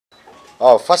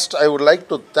First, I would like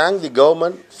to thank the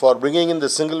government for bringing in the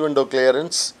single window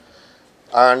clearance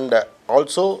and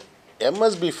also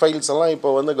MSB files எல்லாம் இப்போ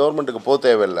வந்து கவர்மெண்ட்டுக்கு போக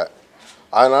தேவையில்லை.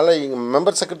 அதனால்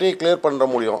மெம்பர் செக்ரட்டரியை கிளியர் பண்ணுற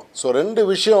முடியும். ஸோ ரெண்டு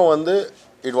விஷயம் வந்து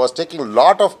it was taking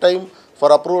lot of time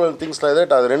for approval and things like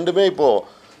that. அது ரெண்டுமே இப்போது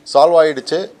சால்வ்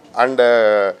ஆகிடுச்சு. And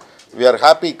we are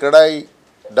happy. CREDAI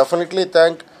definitely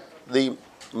thank the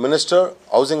Minister,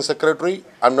 Housing Secretary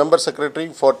and Member Secretary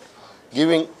for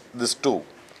giving this too.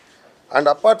 And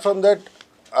apart from that,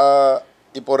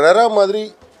 இப்போ RERA மாதிரி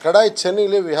CREDAI Chennai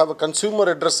we have a consumer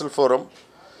addressal forum,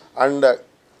 and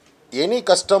any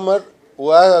customer who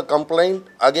has a complaint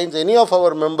against any of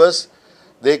our members,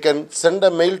 they can send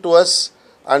a mail to us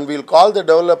and we'll call the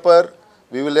developer.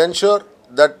 We will ensure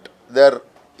that their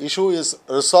issue is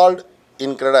resolved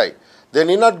in CREDAI. They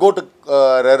need not go to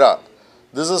RERA.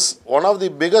 This is one of the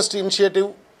biggest initiative.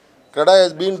 CREDAI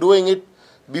has been doing it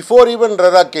before even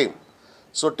RERA came.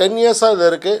 So 10 years are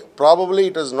there. Probably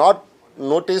it is not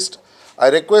noticed. I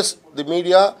request the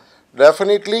media,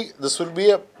 definitely this will be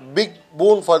a big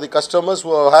boon for the customers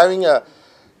who are having a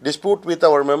dispute with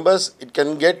our members. It can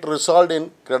get resolved in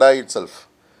CREDAI itself.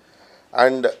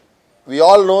 And we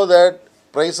all know that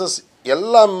prices,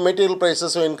 all material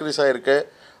prices will increase.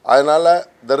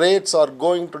 The rates are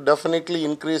going to definitely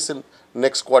increase in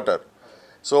next quarter.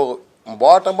 So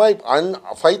bottom up,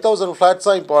 5,000 flats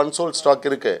are unsold stock.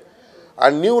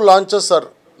 And new launches are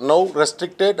now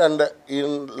restricted, and in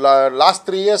last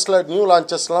 3 years new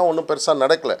launches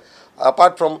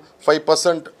apart from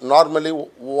 5% normally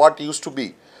what used to be.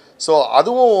 So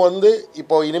அதுவும் வந்து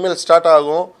இப்போ இனிமேல் start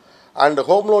ஆகும். And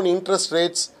home loan interest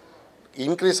rates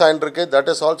increase ஆயிருக்கு. That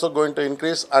is also going to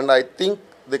increase, and I think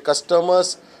the customers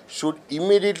should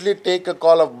immediately take a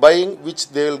call of buying, which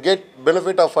they will get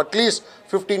benefit of at least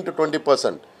 15 to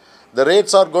 20%. The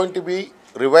rates are going to be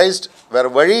revised. வேறு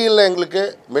வழி இல்லை, எங்களுக்கு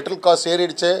metal cost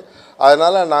ஏறிடுச்சு.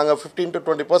 அதனால் நாங்கள் 15 to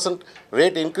 20%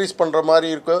 rate increase பண்ணுற மாதிரி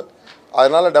இருக்கு.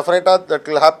 அதனால் டெஃபினட்டாக தட்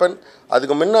வில் ஹேப்பன்.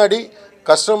 அதுக்கு முன்னாடி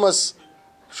customers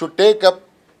should take up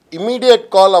immediate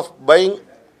call of buying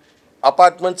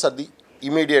apartments at the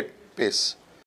immediate pace.